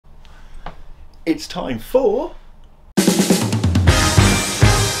It's time for...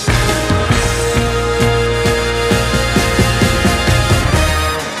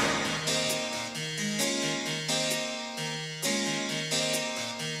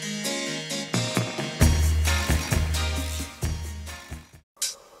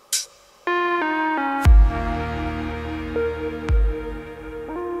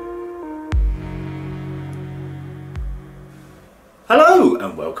 Hello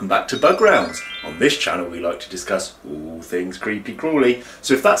and welcome back to Bug Rounds. On this channel we like to discuss all things creepy crawly,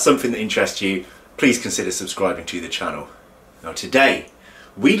 so if that's something that interests you, please consider subscribing to the channel. Now today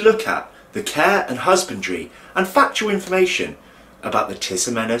we look at the care and husbandry and factual information about the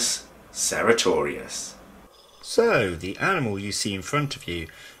Tisamenus serratorius. So the animal you see in front of you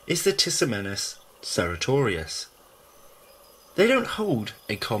is the Tisamenus serratorius. They don't hold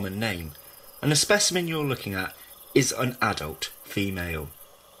a common name, and the specimen you're looking at is an adult female.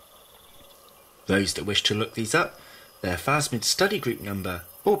 Those that wish to look these up, their Phasmid study group number,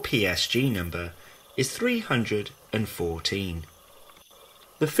 or PSG number, is 314.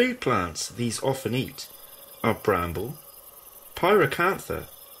 The food plants these often eat are bramble, pyracantha,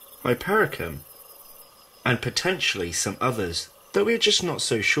 hypericum, and potentially some others that we're just not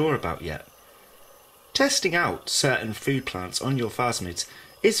so sure about yet. Testing out certain food plants on your phasmids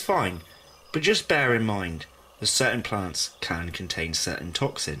is fine, but just bear in mind that certain plants can contain certain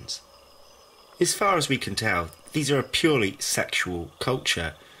toxins. As far as we can tell, these are a purely sexual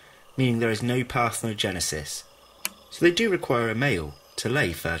culture, meaning there is no parthenogenesis, so they do require a male to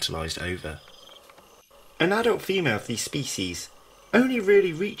lay fertilised ova. An adult female of these species only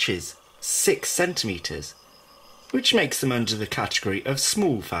really reaches 6 centimetres, which makes them under the category of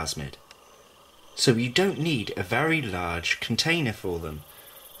small phasmid. So you don't need a very large container for them.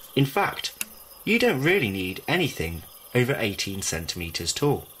 In fact, you don't really need anything over 18 centimetres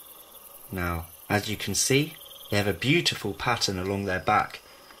tall. Now, as you can see, they have a beautiful pattern along their back.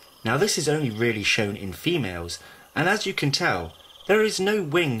 Now this is only really shown in females, and as you can tell, there is no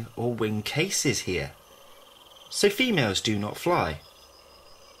wing or wing cases here. So females do not fly.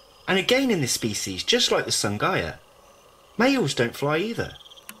 And again in this species, just like the Sungaya, males don't fly either.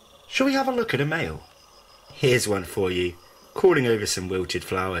 Shall we have a look at a male? Here's one for you, crawling over some wilted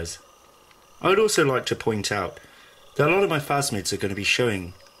flowers. I would also like to point out that a lot of my phasmids are going to be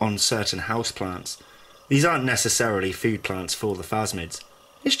showing on certain house plants. These aren't necessarily food plants for the phasmids,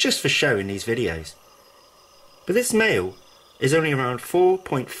 it's just for show in these videos. But this male is only around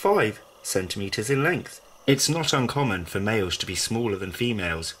 4.5 centimetres in length. It's not uncommon for males to be smaller than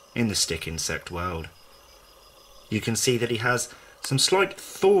females in the stick insect world. You can see that he has some slight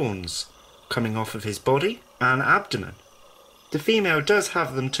thorns coming off of his body and abdomen. The female does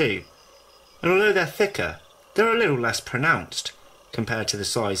have them too, and although they're thicker, they're a little less pronounced compared to the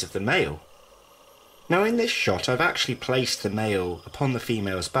size of the male. Now in this shot I've actually placed the male upon the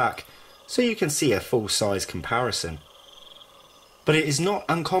female's back so you can see a full size comparison. But it is not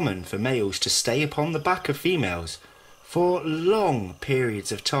uncommon for males to stay upon the back of females for long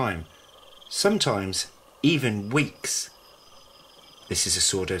periods of time, sometimes even weeks. This is a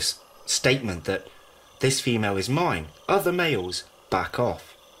sort of statement that this female is mine, other males back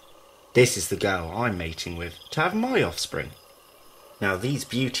off. This is the girl I'm mating with to have my offspring. Now these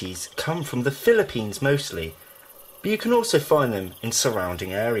beauties come from the Philippines mostly, but you can also find them in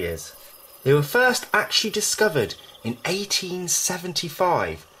surrounding areas. They were first actually discovered in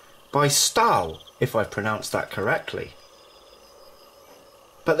 1875 by Stahl, if I pronounced that correctly.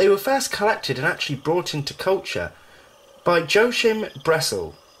 But they were first collected and actually brought into culture by Joachim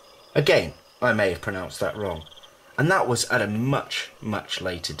Bressel. Again, I may have pronounced that wrong, and that was at a much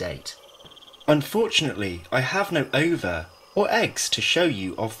later date. Unfortunately, I have no ova or eggs to show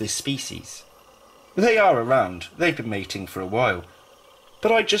you of this species. They are around, they've been mating for a while,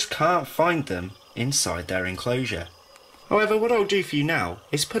 but I just can't find them inside their enclosure. However, what I'll do for you now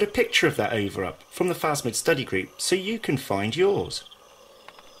is put a picture of that ova up from the Phasmid study group so you can find yours.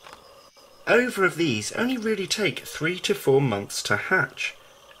 Ova of these only really take 3 to 4 months to hatch,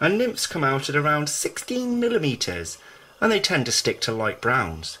 and nymphs come out at around 16 millimetres, and they tend to stick to light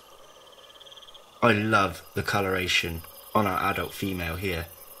browns. I love the coloration on our adult female here.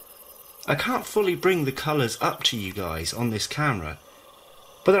 I can't fully bring the colours up to you guys on this camera,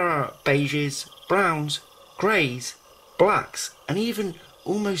 but there are beiges, browns, greys, blacks, and even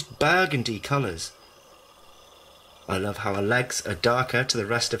almost burgundy colours. I love how her legs are darker to the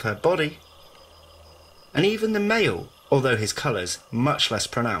rest of her body, and even the male, although his colours much less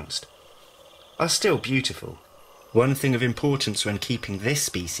pronounced, are still beautiful. One thing of importance when keeping this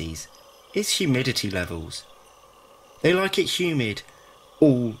species is humidity levels. They like it humid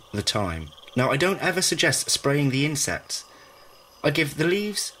all the time, Now I don't ever suggest spraying the insects. I give the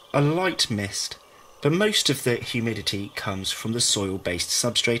leaves a light mist, but most of the humidity comes from the soil-based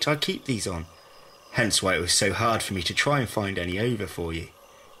substrate I keep these on, hence why it was so hard for me to try and find any over for you.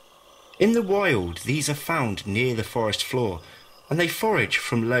 In the wild, these are found near the forest floor, and they forage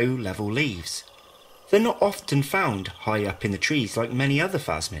from low-level leaves. They're not often found high up in the trees like many other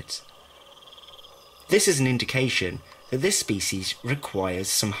phasmids. This is an indication that this species requires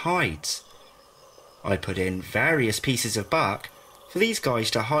some hides. I put in various pieces of bark for these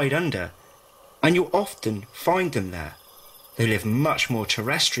guys to hide under, and you'll often find them there. They live much more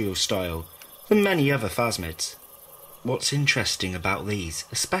terrestrial style than many other phasmids. What's interesting about these,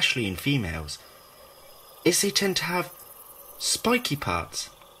 especially in females, is they tend to have spiky parts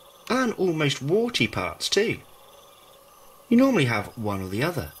and almost warty parts too. You normally have one or the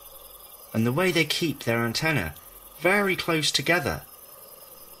other, and the way they keep their antennae very close together.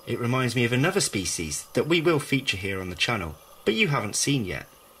 It reminds me of another species that we will feature here on the channel, but you haven't seen yet.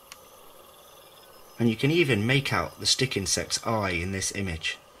 And you can even make out the stick insect's eye in this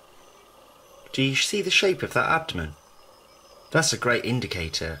image. Do you see the shape of that abdomen? That's a great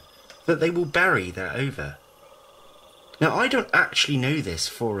indicator that they will bury their ova. Now I don't actually know this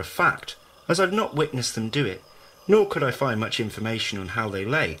for a fact, as I've not witnessed them do it, nor could I find much information on how they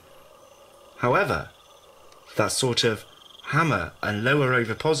lay. However, that sort of hammer and lower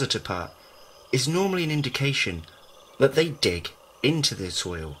ovipositor part is normally an indication that they dig into the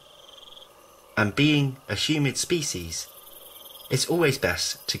soil. And being a humid species, it's always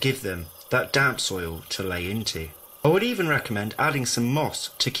best to give them that damp soil to lay into. I would even recommend adding some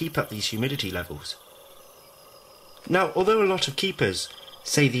moss to keep up these humidity levels. Now, although a lot of keepers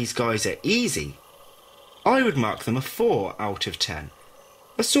say these guys are easy, I would mark them a 4 out of 10.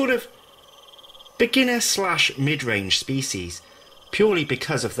 A sort of beginner/mid-range species, purely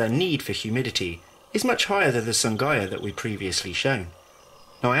because of their need for humidity is much higher than the Sungaya that we previously shown.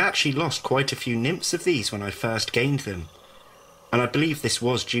 Now I actually lost quite a few nymphs of these when I first gained them, and I believe this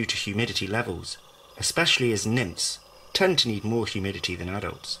was due to humidity levels, especially as nymphs tend to need more humidity than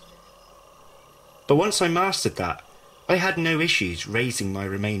adults. But once I mastered that, I had no issues raising my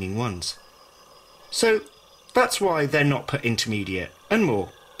remaining ones. So that's why they're not put intermediate and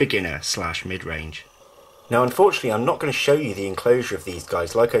more beginner/mid-range. Now unfortunately I'm not going to show you the enclosure of these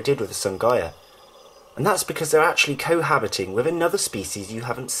guys like I did with the Sungaya, and that's because they're actually cohabiting with another species you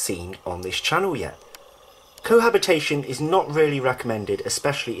haven't seen on this channel yet. Cohabitation is not really recommended,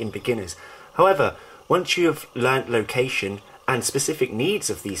 especially in beginners. However, once you have learnt location and specific needs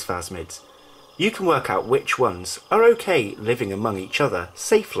of these phasmids, you can work out which ones are okay living among each other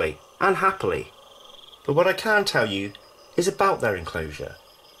safely and happily. But what I can tell you is about their enclosure.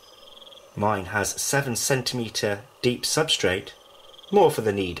 Mine has 7 centimetre deep substrate, more for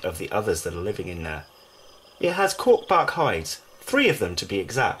the need of the others that are living in there. It has corkbark hides, 3 of them to be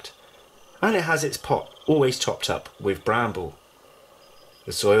exact, and it has its pot always topped up with bramble.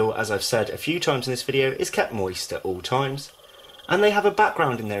 The soil, as I've said a few times in this video, is kept moist at all times, and they have a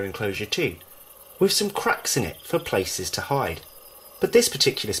background in their enclosure too, with some cracks in it for places to hide. But this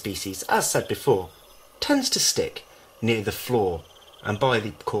particular species, as said before, tends to stick near the floor and by the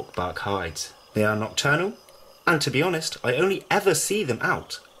corkbark hides. They are nocturnal, and to be honest, I only ever see them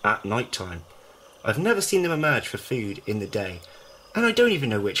out at night time. I've never seen them emerge for food in the day, and I don't even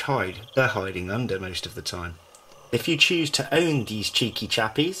know which hide they're hiding under most of the time. If you choose to own these cheeky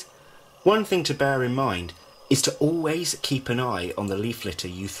chappies, one thing to bear in mind is to always keep an eye on the leaf litter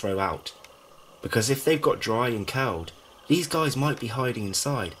you throw out, because if they've got dry and curled, these guys might be hiding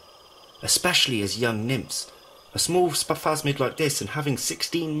inside, especially as young nymphs. A small phasmid like this and having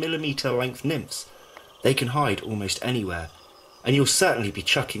 16mm length nymphs, they can hide almost anywhere, and you'll certainly be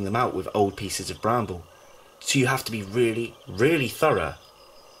chucking them out with old pieces of bramble, so you have to be really thorough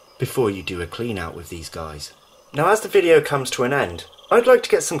before you do a clean out with these guys. Now as the video comes to an end, I'd like to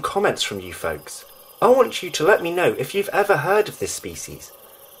get some comments from you folks. I want you to let me know if you've ever heard of this species.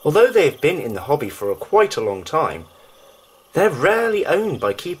 Although they have been in the hobby for quite a long time, they're rarely owned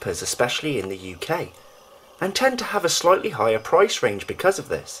by keepers, especially in the UK, and tend to have a slightly higher price range because of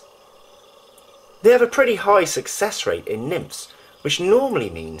this. They have a pretty high success rate in nymphs, which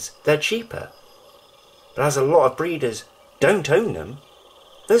normally means they're cheaper. But as a lot of breeders don't own them,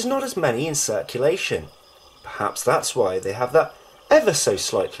 there's not as many in circulation. Perhaps that's why they have that ever so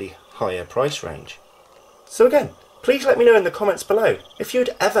slightly higher price range. So again, please let me know in the comments below if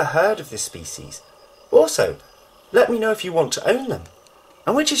you'd ever heard of this species. Also, let me know if you want to own them.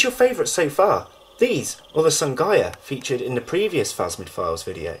 And which is your favourite so far, these or the Sungaya featured in the previous Phasmid Files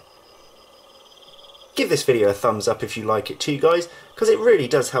video. Give this video a thumbs up if you like it too, guys, because it really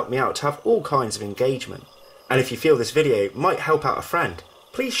does help me out to have all kinds of engagement. And if you feel this video might help out a friend,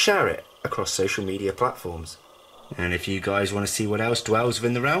 please share it across social media platforms. And if you guys want to see what else dwells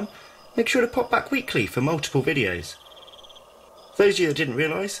within the realm, make sure to pop back weekly for multiple videos. For those of you that didn't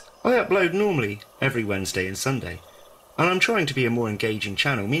realise, I upload normally every Wednesday and Sunday, and I'm trying to be a more engaging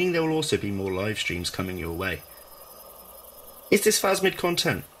channel, meaning there will also be more live streams coming your way. Is this Phasmid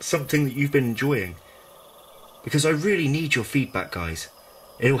content something that you've been enjoying? Because I really need your feedback, guys.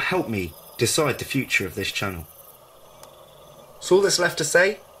 It'll help me decide the future of this channel. So all that's left to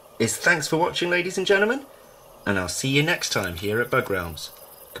say is thanks for watching, ladies and gentlemen, and I'll see you next time here at Bug Realms.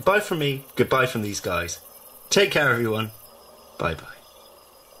 Goodbye from me, goodbye from these guys. Take care, everyone. Bye bye.